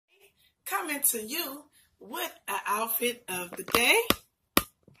coming to you with an outfit of the day.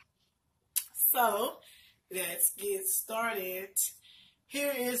 So let's get started.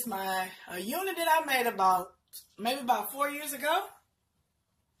 Here is my unit that I made maybe about 4 years ago.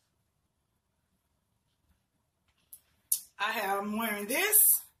 I'm wearing this.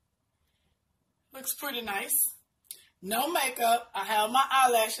 Looks pretty nice. No makeup. I have my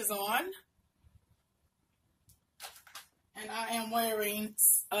eyelashes on. And I am wearing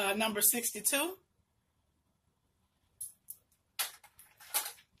number 62.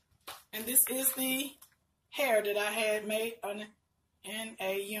 And this is the hair that I had made in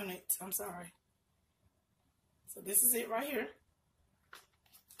a unit. I'm sorry. So this is it right here.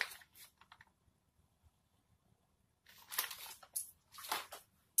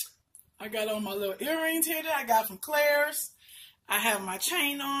 I got on my little earrings here that I got from Claire's. I have my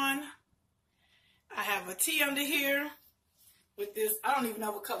chain on. I have a tee under here with this. I don't even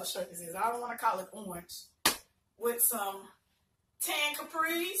know what color shirt this is. I don't want to call it orange. With some tan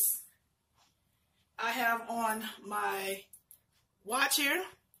capris. I have on my watch here.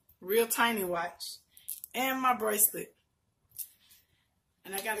 Real tiny watch. And my bracelet.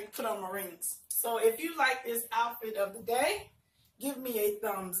 And I got to put on my rings. So if you like this outfit of the day, give me a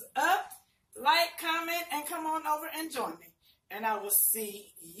thumbs up, like, comment, and come on over and join me. And I will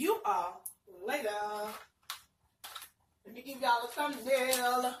see you all later. Let me give y'all a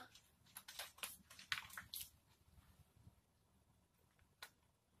thumbnail.